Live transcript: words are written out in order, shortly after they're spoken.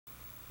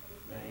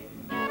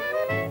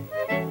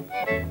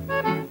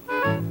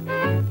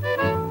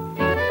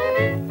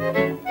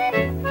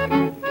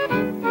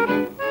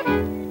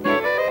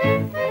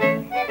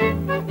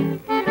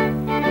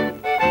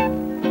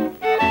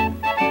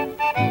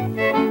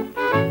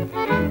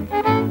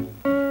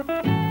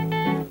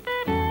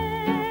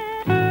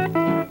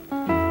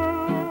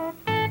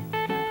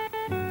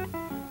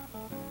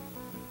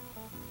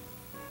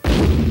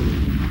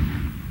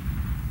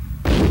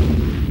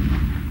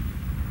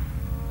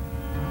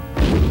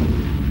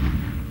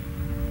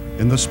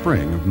In the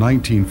spring of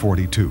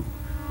 1942,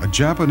 a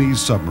Japanese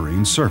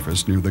submarine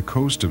surfaced near the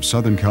coast of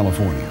Southern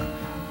California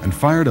and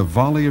fired a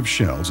volley of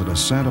shells at a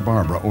Santa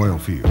Barbara oil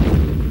field.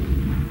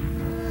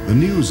 The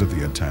news of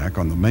the attack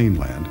on the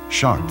mainland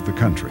shocked the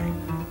country.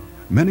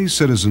 Many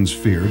citizens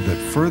feared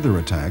that further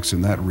attacks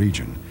in that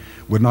region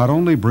would not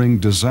only bring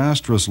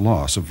disastrous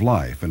loss of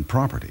life and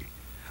property,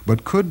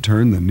 but could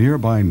turn the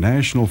nearby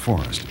national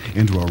forest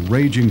into a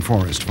raging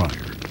forest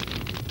fire.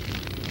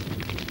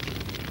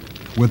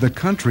 With the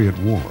country at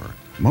war,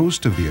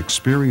 most of the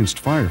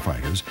experienced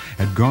firefighters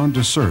had gone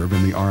to serve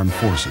in the armed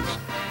forces.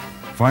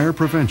 Fire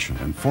prevention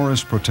and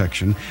forest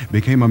protection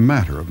became a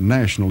matter of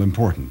national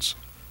importance.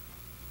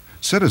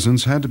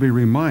 Citizens had to be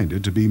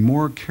reminded to be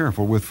more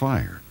careful with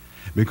fire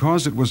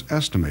because it was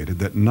estimated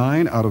that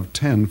 9 out of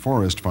 10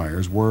 forest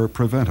fires were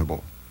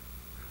preventable.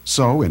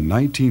 So in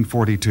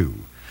 1942,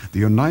 the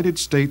United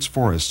States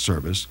Forest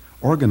Service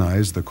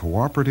organized the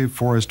Cooperative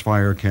Forest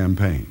Fire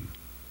Campaign.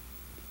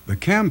 The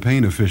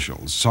campaign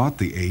officials sought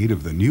the aid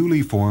of the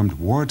newly formed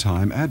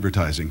Wartime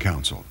Advertising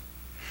Council.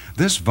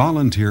 This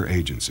volunteer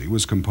agency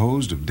was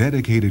composed of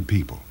dedicated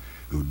people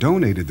who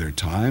donated their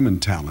time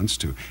and talents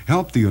to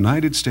help the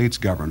United States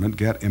government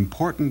get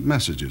important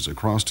messages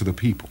across to the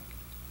people.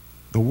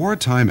 The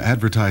Wartime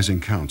Advertising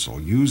Council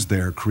used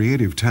their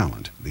creative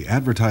talent, the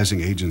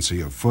advertising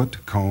agency of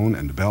Foote, Cone,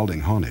 and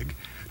Belding Honig,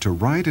 to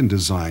write and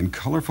design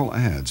colorful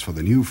ads for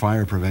the new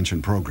fire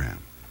prevention program.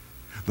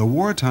 The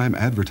Wartime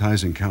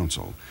Advertising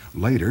Council,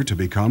 later to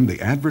become the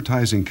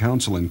Advertising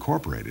Council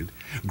Incorporated,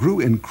 grew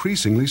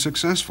increasingly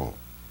successful.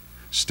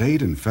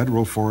 State and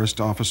federal forest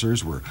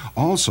officers were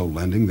also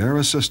lending their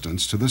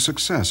assistance to the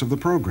success of the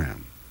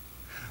program.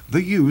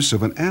 The use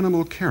of an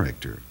animal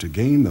character to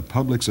gain the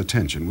public's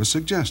attention was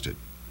suggested.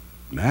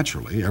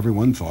 Naturally,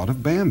 everyone thought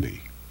of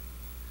Bambi.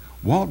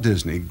 Walt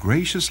Disney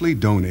graciously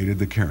donated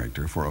the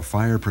character for a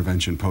fire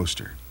prevention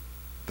poster.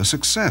 The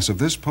success of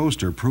this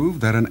poster proved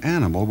that an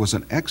animal was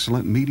an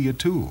excellent media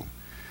tool.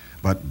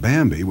 But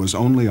Bambi was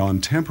only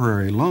on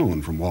temporary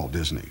loan from Walt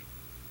Disney.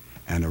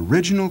 An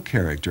original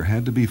character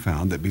had to be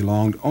found that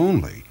belonged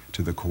only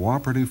to the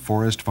Cooperative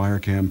Forest Fire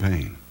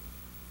Campaign.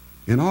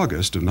 In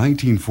August of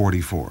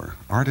 1944,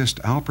 artist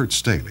Alfred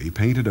Staley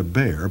painted a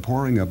bear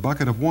pouring a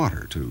bucket of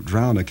water to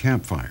drown a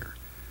campfire.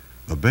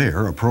 The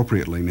bear,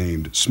 appropriately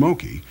named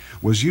Smokey,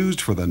 was used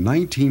for the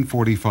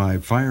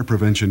 1945 fire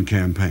prevention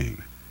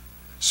campaign.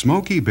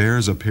 Smokey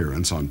Bear's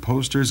appearance on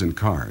posters and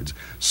cards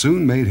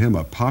soon made him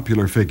a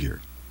popular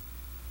figure.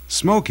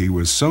 Smokey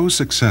was so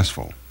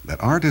successful that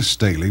artist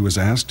Staley was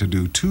asked to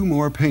do 2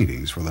 more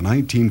paintings for the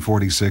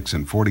 1946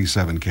 and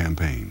 47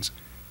 campaigns.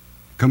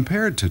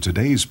 Compared to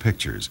today's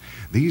pictures,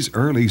 these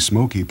early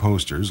Smokey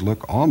posters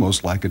look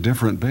almost like a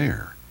different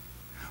bear.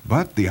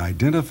 But the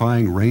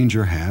identifying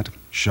ranger hat,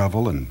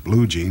 shovel, and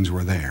blue jeans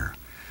were there,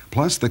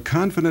 plus the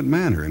confident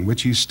manner in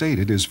which he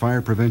stated his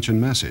fire prevention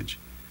message.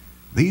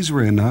 These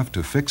were enough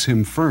to fix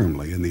him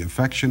firmly in the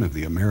affection of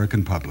the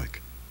American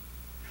public.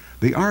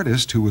 The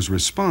artist who was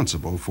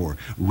responsible for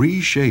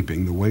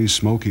reshaping the way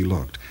Smokey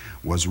looked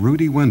was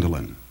Rudy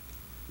Wendelin.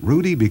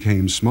 Rudy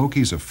became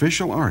Smokey's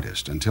official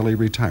artist until he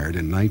retired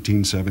in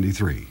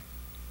 1973.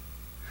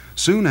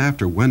 Soon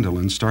after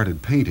Wendelin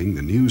started painting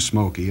the new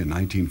Smokey in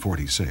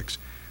 1946,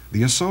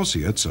 the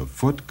associates of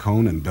Foote,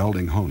 Cone, and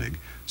Belding Honig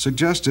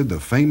suggested the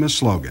famous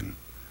slogan,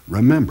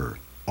 "Remember,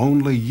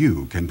 only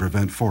you can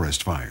prevent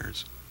forest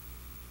fires."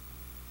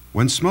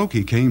 When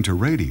Smokey came to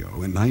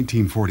radio in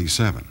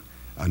 1947,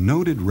 a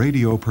noted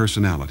radio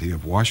personality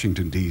of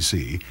Washington,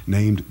 D.C.,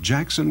 named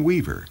Jackson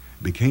Weaver,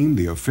 became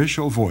the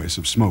official voice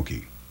of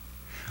Smokey.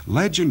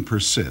 Legend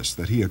persists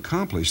that he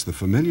accomplished the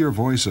familiar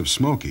voice of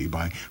Smokey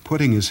by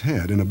putting his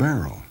head in a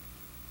barrel.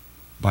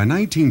 By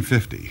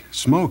 1950,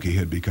 Smokey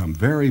had become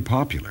very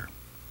popular.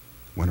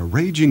 When a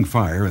raging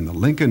fire in the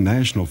Lincoln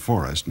National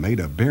Forest made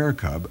a bear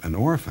cub an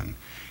orphan,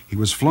 he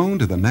was flown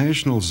to the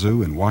National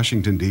Zoo in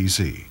Washington,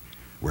 D.C.,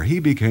 where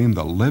he became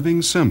the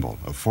living symbol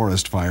of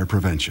forest fire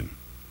prevention.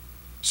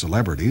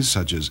 Celebrities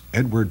such as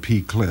Edward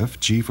P. Cliff,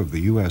 chief of the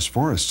U.S.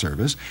 Forest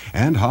Service,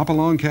 and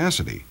Hopalong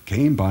Cassidy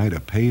came by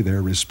to pay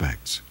their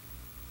respects.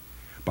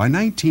 By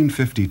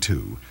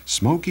 1952,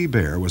 Smokey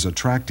Bear was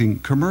attracting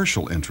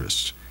commercial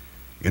interests.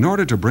 In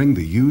order to bring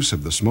the use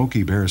of the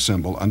Smokey Bear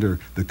symbol under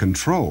the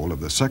control of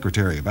the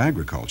Secretary of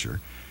Agriculture,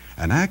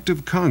 an act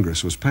of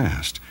Congress was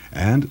passed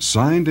and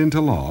signed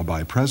into law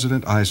by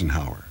President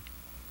Eisenhower.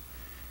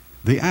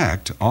 The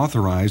act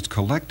authorized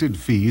collected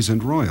fees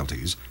and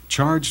royalties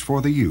charged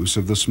for the use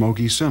of the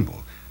Smokey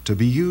symbol to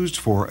be used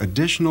for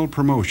additional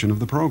promotion of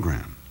the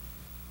program.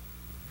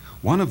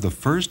 One of the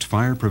first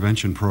fire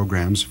prevention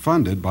programs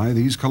funded by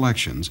these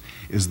collections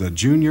is the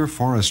Junior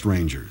Forest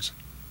Rangers.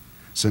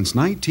 Since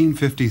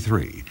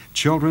 1953,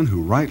 children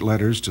who write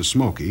letters to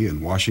Smokey in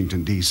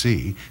Washington,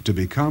 D.C. to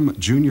become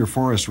Junior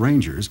Forest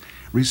Rangers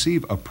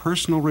receive a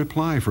personal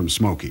reply from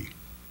Smokey.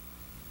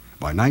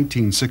 By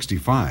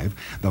 1965,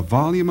 the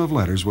volume of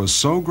letters was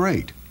so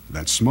great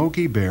that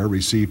Smokey Bear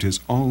received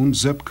his own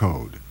zip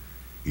code.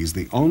 He's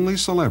the only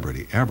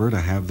celebrity ever to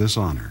have this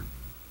honor.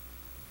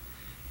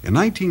 In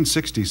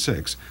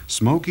 1966,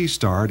 Smokey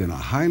starred in a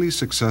highly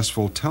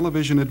successful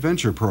television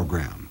adventure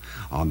program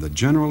on the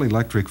General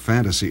Electric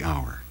Fantasy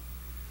Hour.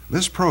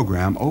 This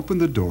program opened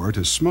the door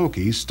to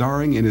Smokey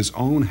starring in his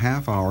own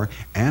half-hour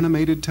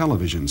animated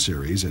television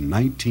series in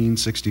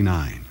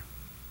 1969.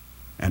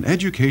 An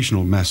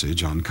educational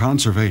message on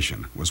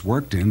conservation was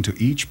worked into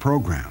each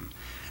program,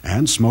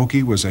 and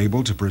Smokey was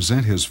able to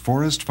present his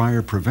forest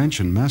fire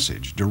prevention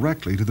message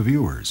directly to the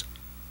viewers.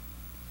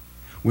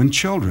 When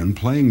children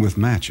playing with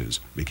matches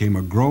became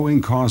a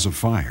growing cause of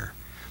fire,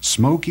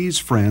 Smokey's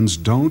Friends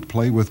Don't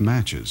Play with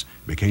Matches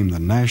became the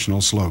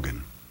national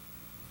slogan.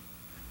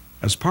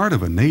 As part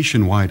of a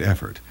nationwide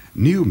effort,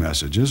 new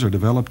messages are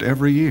developed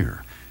every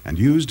year and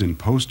used in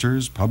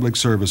posters, public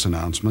service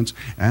announcements,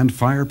 and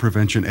fire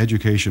prevention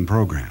education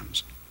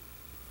programs.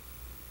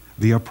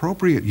 The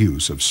appropriate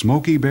use of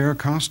Smokey Bear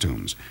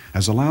costumes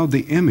has allowed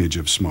the image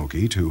of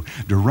Smokey to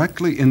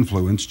directly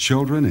influence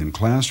children in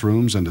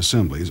classrooms and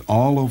assemblies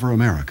all over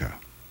America.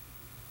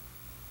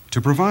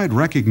 To provide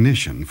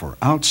recognition for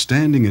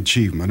outstanding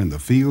achievement in the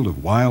field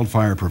of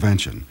wildfire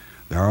prevention,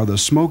 there are the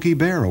Smokey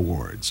Bear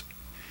Awards.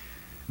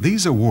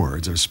 These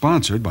awards are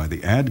sponsored by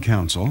the Ad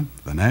Council,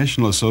 the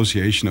National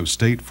Association of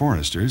State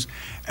Foresters,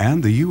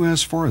 and the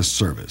U.S. Forest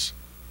Service.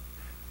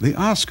 The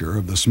Oscar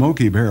of the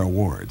Smokey Bear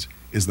Awards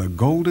is the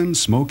Golden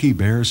Smokey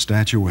Bear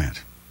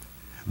Statuette.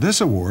 This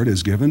award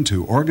is given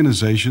to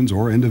organizations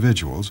or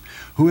individuals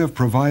who have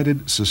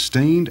provided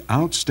sustained,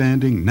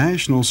 outstanding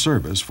national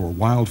service for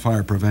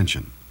wildfire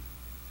prevention.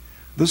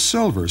 The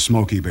Silver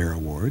Smokey Bear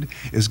Award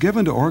is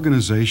given to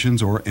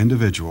organizations or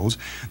individuals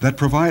that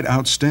provide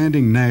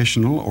outstanding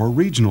national or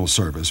regional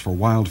service for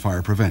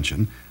wildfire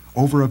prevention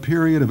over a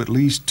period of at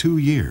least 2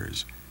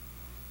 years.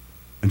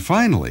 And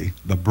finally,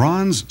 the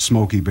Bronze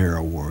Smokey Bear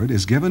Award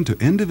is given to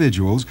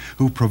individuals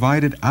who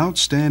provided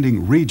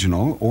outstanding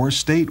regional or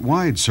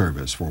statewide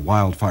service for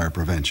wildfire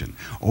prevention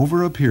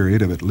over a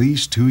period of at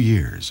least 2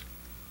 years.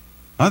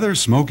 Other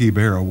Smokey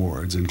Bear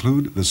Awards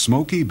include the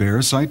Smokey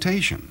Bear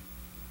Citation,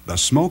 the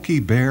Smokey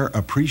Bear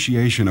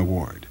Appreciation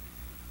Award,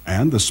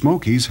 and the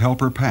Smokey's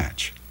Helper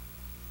Patch.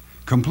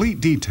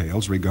 Complete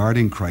details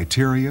regarding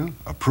criteria,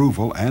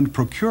 approval, and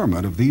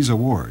procurement of these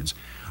awards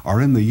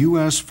are in the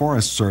U.S.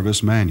 Forest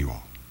Service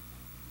Manual.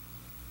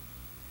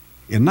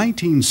 In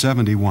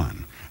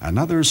 1971,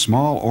 another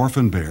small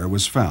orphan bear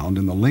was found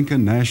in the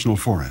Lincoln National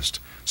Forest,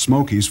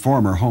 Smokey's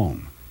former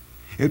home.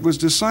 It was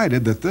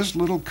decided that this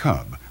little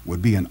cub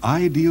would be an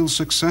ideal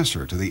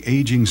successor to the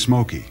aging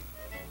Smokey.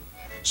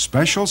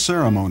 Special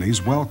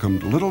ceremonies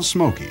welcomed little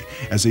Smokey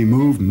as he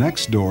moved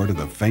next door to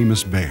the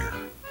famous bear.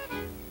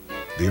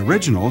 The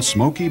original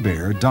Smokey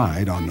Bear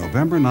died on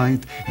November 9,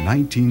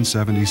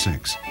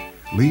 1976,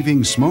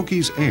 leaving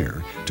Smokey's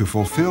heir to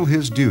fulfill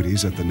his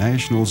duties at the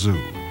National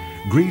Zoo,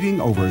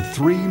 greeting over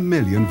 3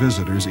 million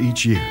visitors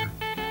each year.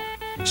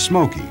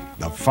 Smokey,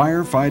 the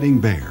firefighting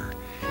bear,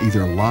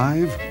 either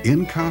live,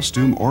 in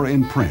costume, or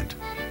in print,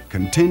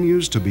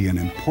 continues to be an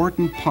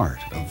important part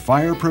of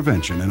fire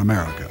prevention in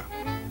America.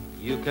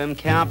 You can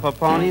camp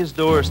upon his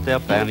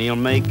doorstep and he'll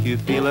make you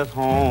feel at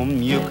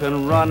home. You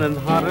can run and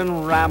hunt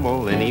and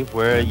ramble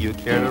anywhere you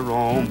care to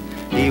roam.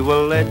 He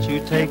will let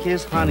you take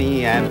his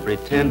honey and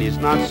pretend he's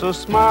not so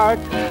smart.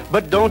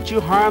 But don't you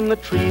harm the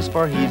trees,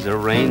 for he's a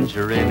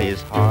ranger in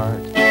his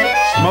heart.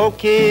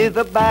 Smokey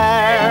the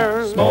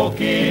bear,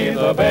 Smokey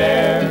the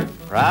bear,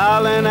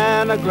 prowling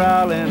and a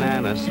growling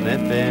and a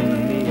sniff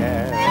in the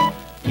air.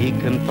 He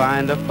can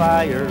find a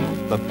fire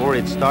before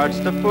it starts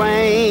to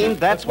flame.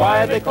 That's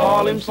why they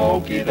call him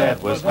Smokey.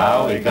 That was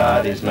how he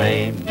got his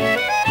name.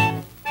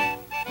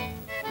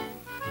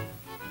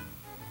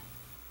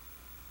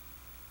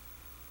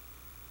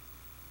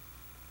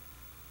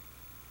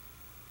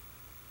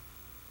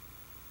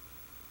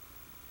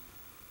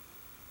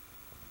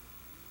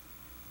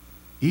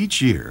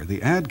 Each year,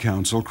 the Ad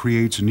Council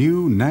creates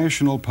new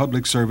national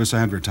public service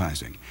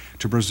advertising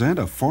to present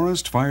a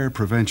forest fire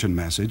prevention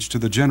message to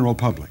the general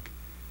public.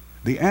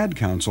 The Ad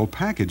Council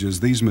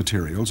packages these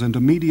materials into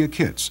media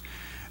kits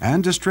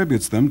and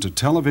distributes them to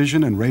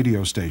television and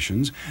radio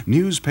stations,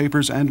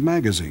 newspapers, and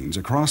magazines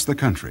across the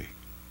country.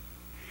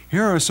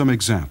 Here are some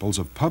examples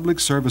of public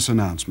service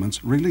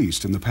announcements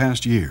released in the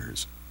past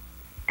years.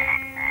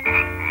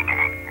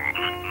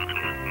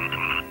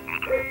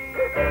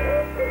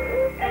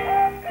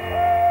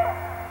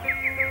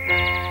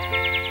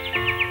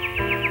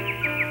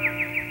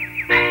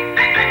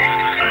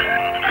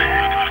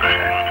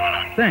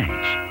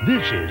 Thanks.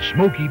 This is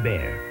Smokey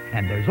Bear,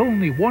 and there's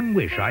only one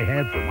wish I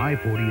have for my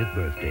 40th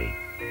birthday.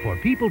 For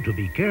people to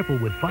be careful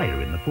with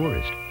fire in the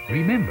forest.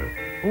 Remember,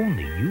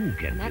 only you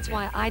can. And that's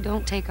why I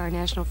don't take our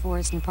national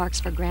forests and parks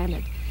for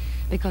granted.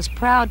 Because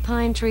proud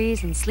pine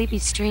trees and sleepy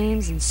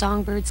streams and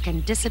songbirds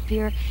can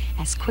disappear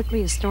as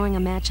quickly as throwing a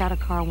match out a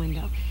car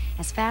window.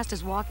 As fast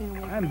as walking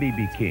away. I'm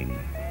B.B. King.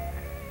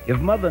 If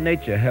Mother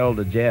Nature held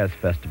a jazz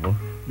festival,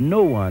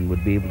 no one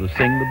would be able to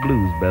sing the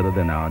blues better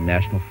than our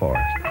national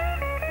forest.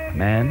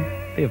 Man,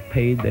 they've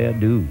paid their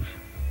dues.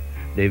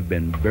 They've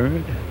been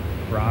burned,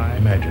 fried.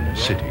 Imagine a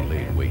city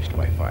laid waste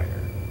by fire.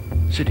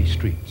 City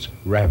streets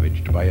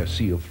ravaged by a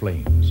sea of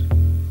flames.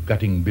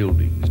 Gutting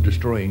buildings,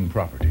 destroying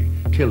property,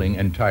 killing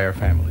entire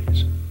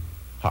families.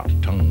 Hot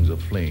tongues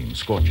of flame,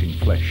 scorching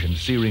flesh, and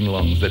searing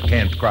lungs that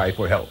can't cry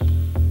for help.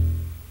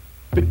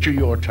 Picture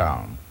your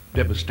town,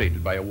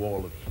 devastated by a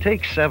wall of...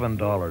 Take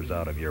 $7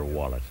 out of your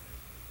wallet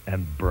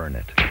and burn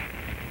it.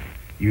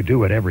 You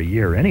do it every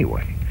year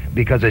anyway,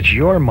 because it's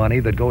your money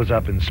that goes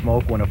up in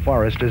smoke when a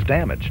forest is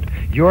damaged.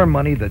 Your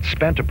money that's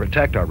spent to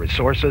protect our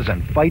resources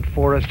and fight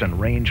forest and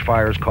range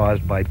fires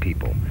caused by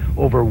people.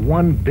 Over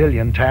 $1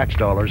 billion tax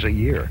dollars a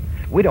year.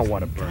 We don't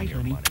want to burn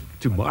your money.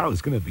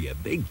 Tomorrow's going to be a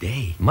big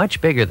day.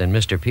 Much bigger than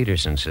Mr.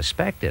 Peterson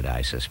suspected,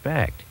 I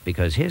suspect,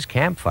 because his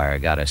campfire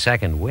got a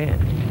second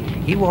wind.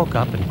 He woke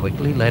up and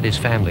quickly led his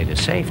family to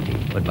safety,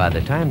 but by the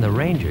time the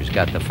Rangers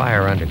got the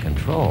fire under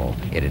control,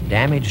 it had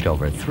damaged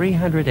over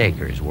 300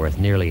 acres worth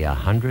nearly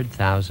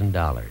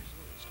 $100,000.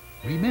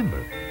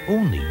 Remember,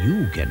 only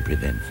you can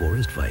prevent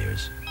forest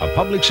fires. A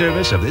public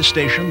service of this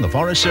station, the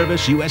Forest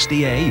Service,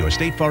 USDA, your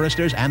state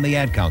foresters, and the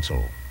Ad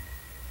Council.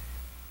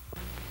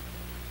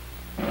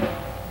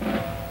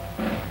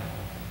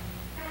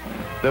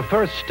 The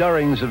first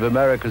stirrings of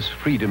America's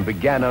freedom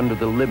began under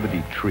the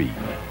Liberty Tree.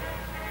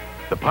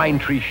 The pine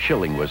tree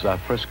shilling was our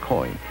first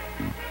coin,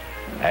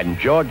 and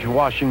George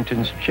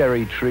Washington's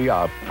cherry tree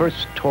our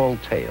first tall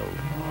tale.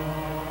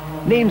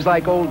 Names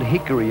like Old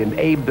Hickory and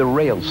Abe the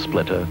Rail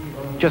Splitter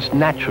just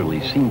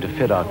naturally seem to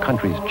fit our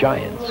country's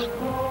giants.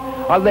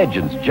 Our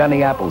legends,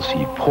 Johnny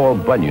Appleseed, Paul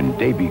Bunyan,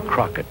 Davy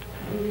Crockett,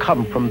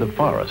 come from the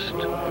forest.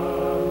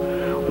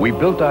 We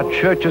built our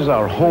churches,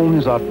 our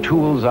homes, our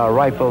tools, our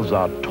rifles,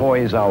 our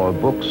toys, our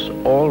books,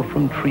 all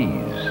from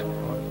trees.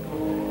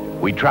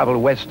 We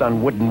traveled west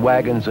on wooden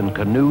wagons and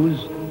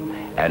canoes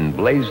and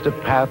blazed a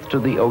path to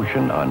the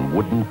ocean on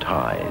wooden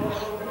ties.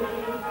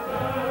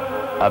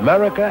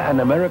 America and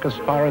America's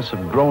forests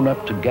have grown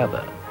up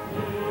together.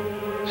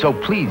 So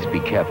please be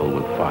careful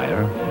with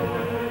fire,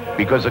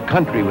 because a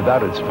country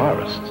without its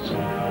forests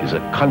is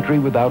a country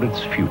without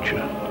its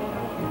future.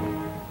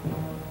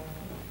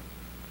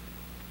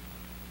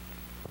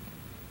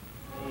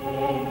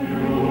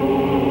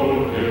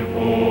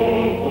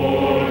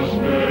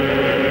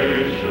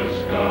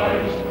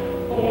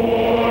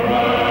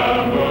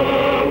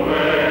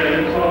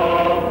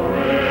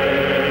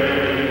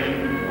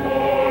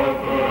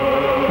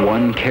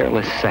 One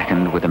careless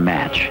second with a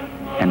match,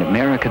 and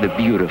America the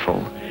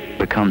beautiful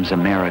becomes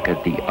America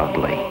the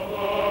ugly.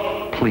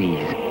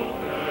 Please,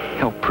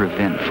 help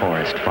prevent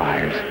forest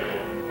fires.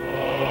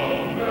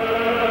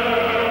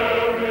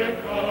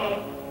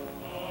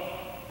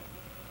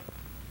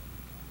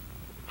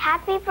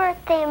 Happy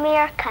birthday,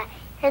 America.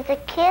 Here's a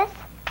kiss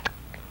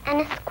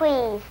and a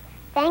squeeze.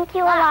 Thank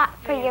you a lot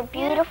for your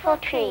beautiful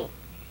tree.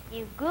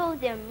 You grew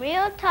them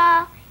real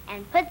tall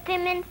and put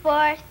them in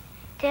force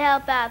to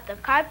help out the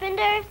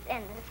carpenters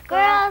and the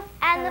squirrels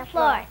and the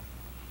floors.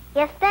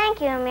 Yes,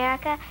 thank you,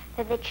 America,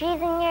 for the trees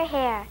in your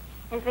hair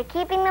and for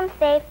keeping them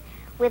safe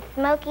with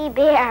Smokey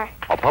Bear.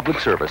 A public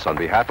service on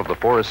behalf of the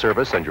Forest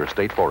Service and your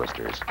state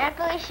foresters. And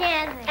Felicia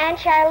Hansen. And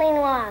Charlene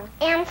Wong.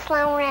 And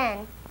Sloan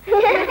Wren.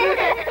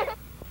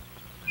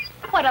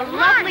 What a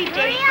lovely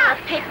day for a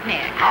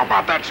picnic. How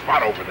about that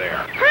spot over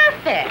there?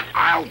 Perfect.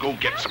 I'll go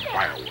get some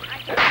firewood.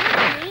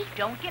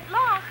 Don't get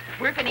lost.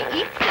 We're going to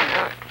eat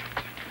soon.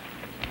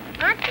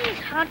 Aren't these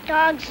hot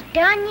dogs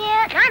done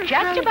yet? I'm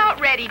just about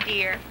ready,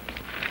 dear.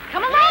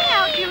 Come along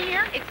now,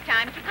 Junior. It's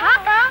time to go.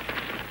 Papa,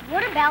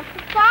 what about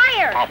the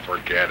fire? Oh,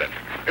 forget it.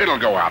 It'll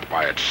go out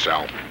by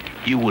itself.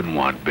 You wouldn't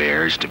want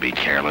bears to be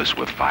careless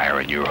with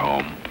fire in your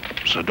home,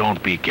 so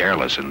don't be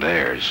careless in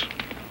theirs.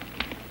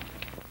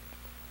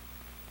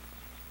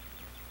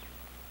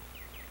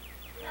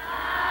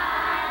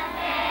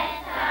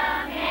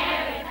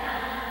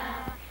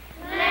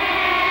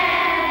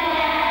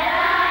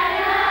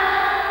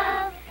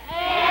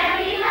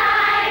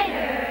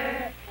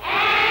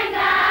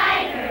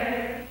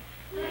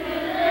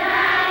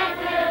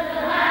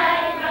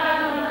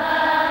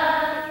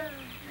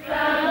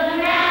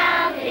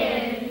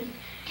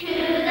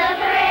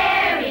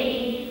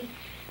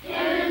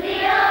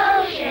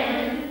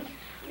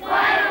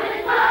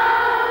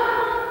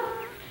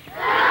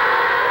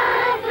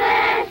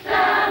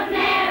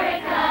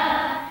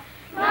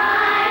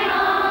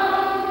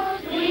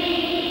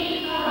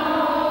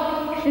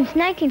 Since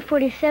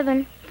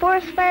 1947,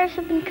 forest fires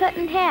have been cut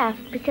in half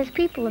because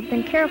people have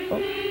been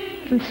careful.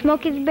 From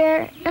Smokey the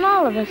Bear and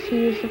all of us who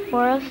use the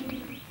forest,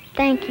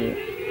 thank you,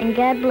 and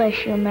God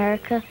bless you,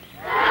 America.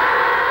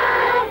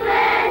 God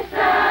bless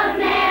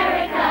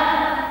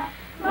America,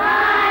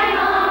 my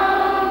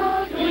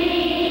home,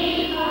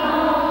 sweet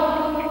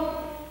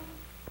home.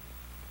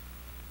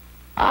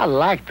 I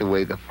like the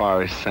way the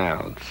forest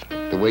sounds,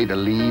 the way the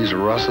leaves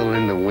rustle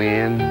in the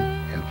wind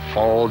and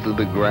fall to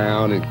the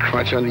ground and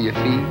crunch under your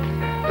feet.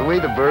 The way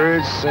the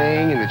birds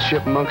sing and the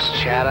chipmunks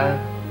chatter,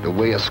 the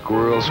way a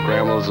squirrel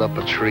scrambles up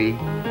a tree.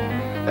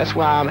 That's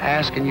why I'm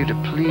asking you to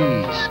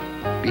please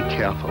be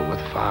careful with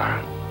fire.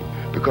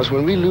 Because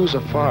when we lose a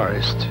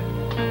forest,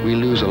 we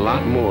lose a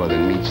lot more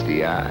than meets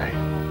the eye.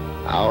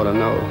 I ought to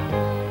know.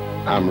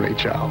 I'm Ray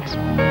Charles.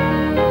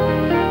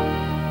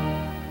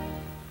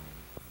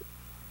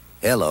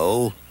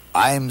 Hello,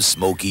 I'm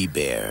Smokey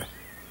Bear.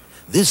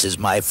 This is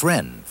my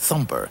friend,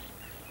 Thumper.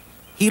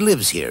 He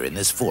lives here in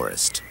this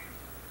forest.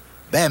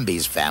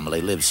 Bambi's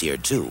family lives here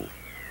too.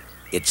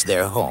 It's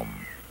their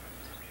home.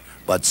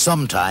 But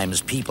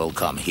sometimes people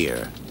come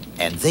here,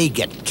 and they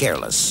get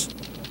careless.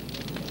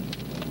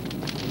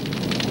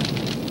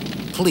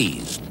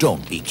 Please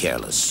don't be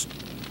careless.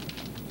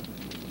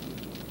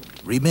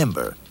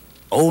 Remember,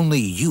 only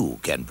you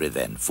can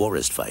prevent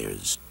forest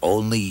fires.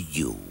 Only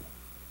you.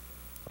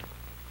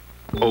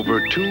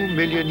 Over 2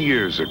 million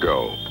years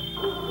ago,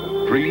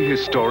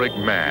 prehistoric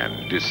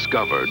man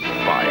discovered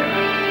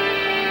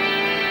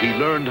fire. He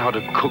learned how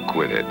to cook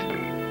with it,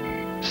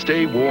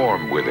 stay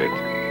warm with it,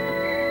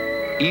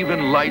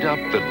 even light up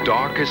the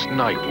darkest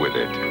night with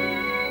it.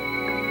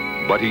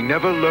 But he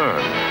never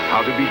learned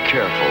how to be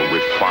careful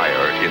with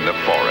fire in the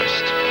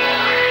forest.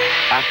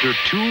 After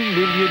 2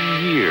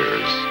 million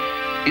years,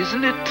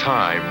 isn't it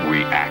time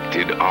we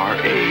acted our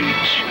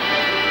age?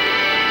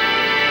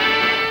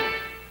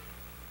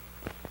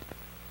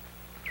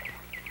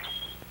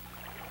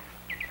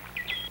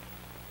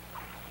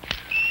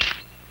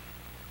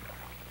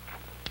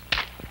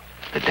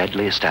 The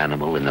deadliest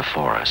animal in the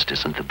forest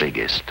isn't the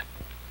biggest,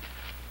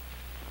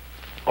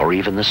 or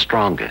even the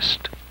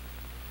strongest.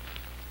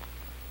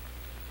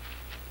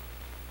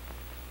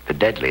 The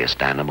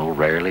deadliest animal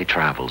rarely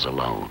travels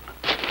alone.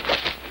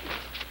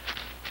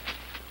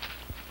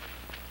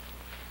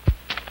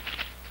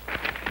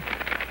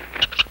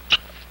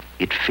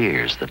 It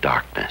fears the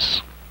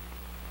darkness,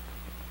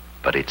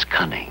 but it's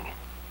cunning.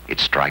 It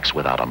strikes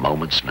without a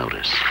moment's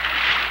notice.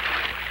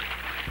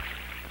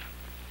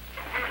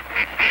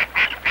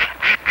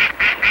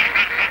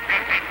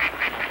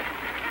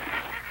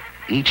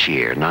 Each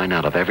year, 9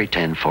 out of every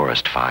 10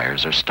 forest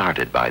fires are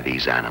started by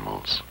these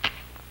animals.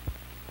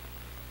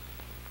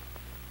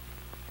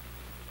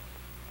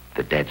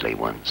 The deadly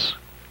ones.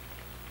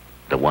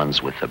 The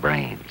ones with the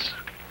brains.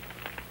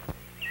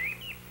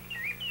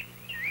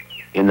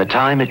 In the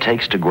time it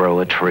takes to grow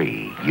a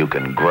tree, you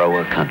can grow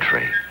a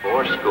country.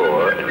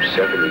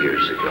 87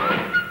 years ago,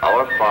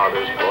 our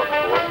fathers brought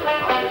forth the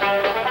promise.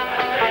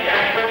 The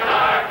Yanks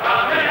are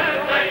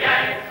coming, the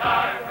Yanks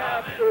are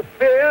coming. The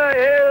fear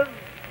is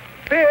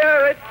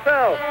fear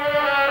itself.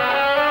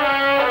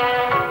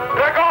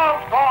 There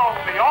goes Tom,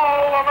 the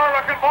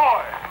all-American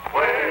boy.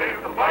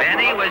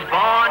 Benny was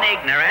born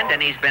ignorant, and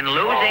he's been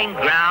losing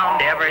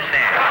ground ever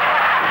since.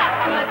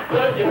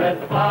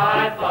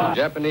 The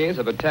Japanese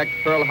have attacked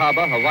Pearl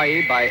Harbor,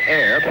 Hawaii by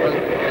air.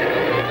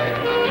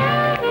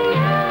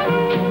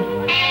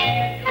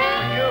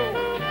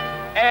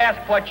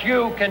 Ask what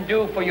you can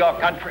do for your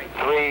country.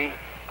 3,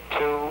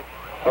 2,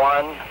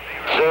 1,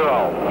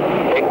 0.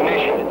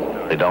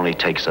 Ignition. It only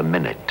takes a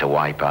minute to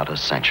wipe out a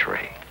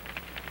century.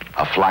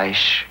 A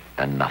flash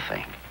and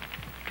nothing.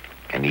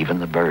 And even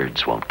the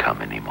birds won't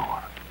come anymore.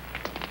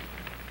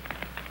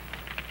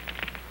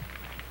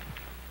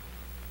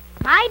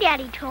 My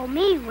daddy told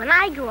me when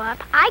I grow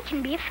up, I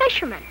can be a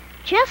fisherman,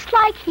 just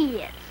like he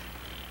is.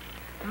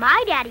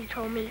 My daddy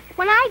told me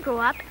when I grow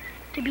up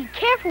to be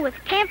careful with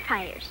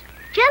campfires,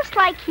 just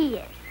like he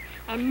is,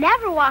 and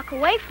never walk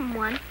away from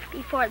one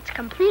before it's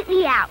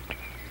completely out.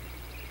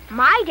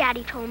 My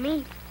daddy told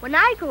me when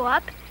I grow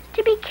up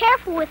to be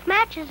careful with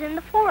matches in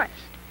the forest,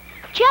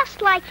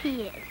 just like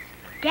he is.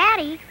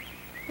 Daddy,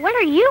 when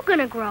are you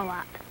gonna grow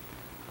up?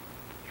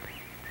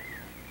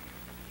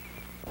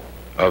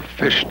 A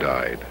fish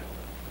died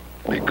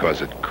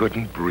because it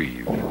couldn't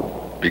breathe,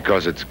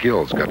 because its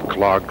gills got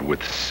clogged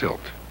with silt,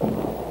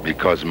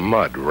 because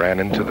mud ran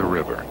into the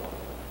river,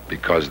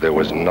 because there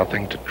was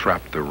nothing to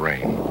trap the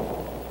rain,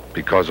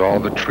 because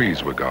all the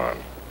trees were gone,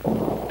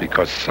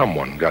 because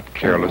someone got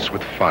careless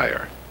with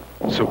fire.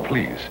 So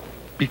please,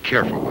 be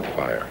careful with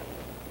fire,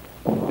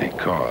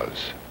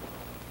 because...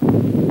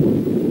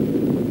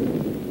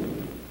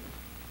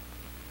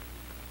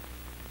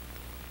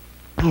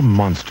 Little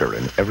monster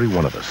in every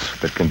one of us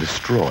that can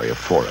destroy a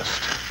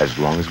forest as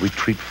long as we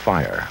treat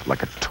fire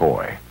like a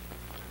toy.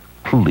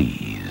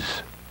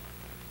 Please.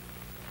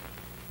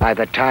 By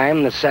the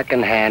time the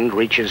second hand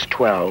reaches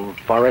 12,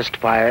 forest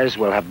fires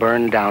will have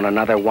burned down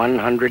another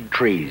 100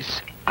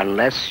 trees,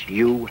 unless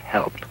you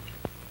help.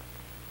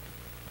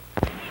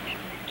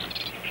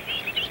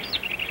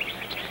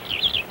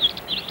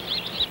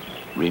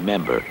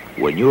 Remember,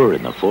 when you're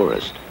in the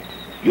forest,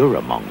 you're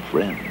among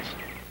friends.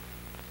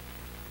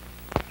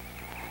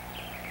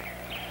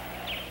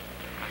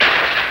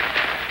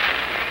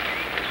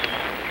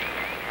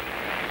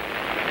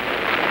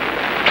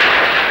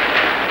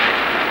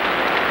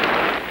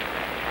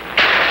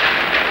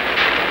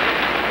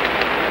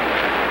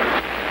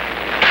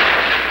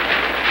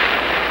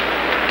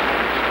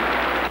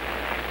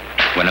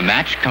 When a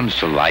match comes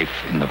to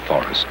life in the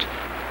forest,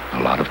 a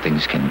lot of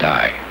things can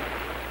die.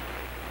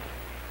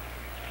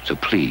 So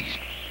please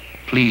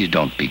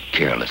don't be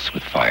careless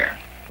with fire.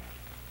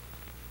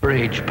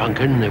 Age,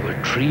 Punkin, there were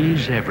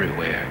trees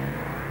everywhere,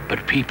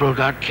 but people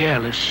got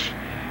careless.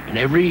 And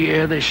every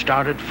year they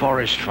started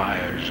forest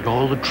fires, and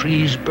all the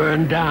trees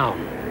burned down.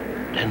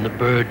 Then the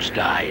birds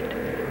died.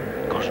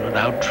 Because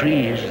without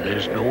trees,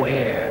 there's no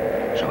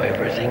air, so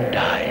everything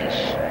dies.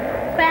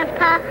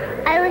 Grandpa,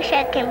 I wish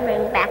I could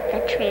bring back the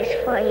trees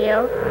for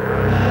you.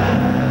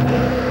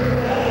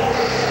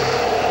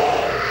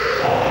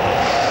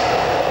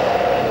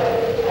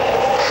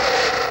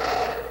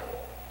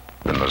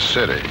 In the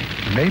city,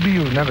 maybe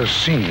you've never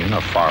seen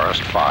a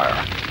forest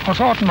fire or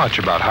thought much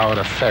about how it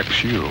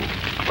affects you,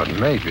 but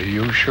maybe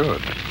you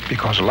should.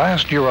 Because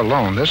last year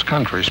alone, this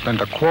country spent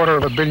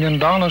 $250 million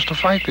to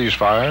fight these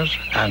fires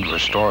and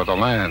restore the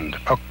land.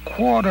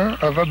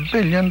 $250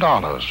 million.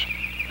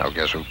 Now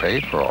guess who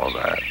paid for all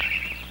that?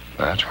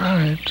 That's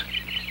right,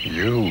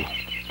 you.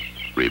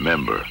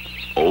 Remember,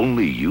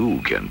 only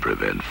you can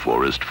prevent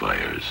forest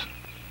fires.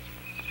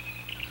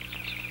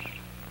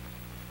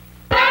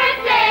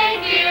 Birthday,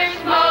 dear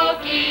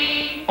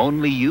Smokey.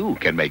 Only you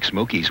can make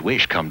Smokey's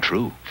wish come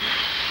true.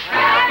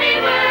 Happy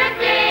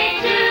birthday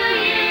to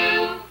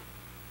you.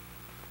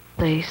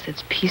 Place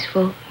that's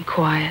peaceful and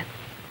quiet.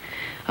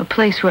 A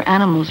place where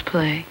animals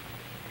play.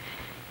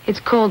 It's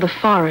called the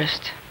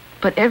forest,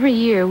 but every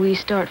year we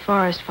start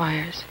forest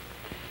fires.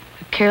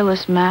 A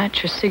careless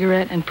match or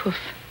cigarette and poof,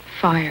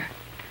 fire.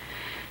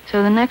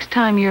 So the next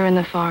time you're in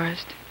the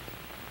forest,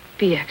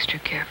 be extra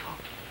careful,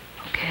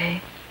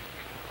 okay?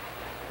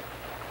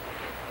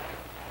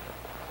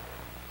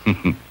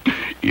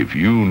 If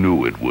you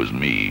knew it was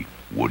me,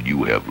 would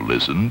you have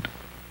listened?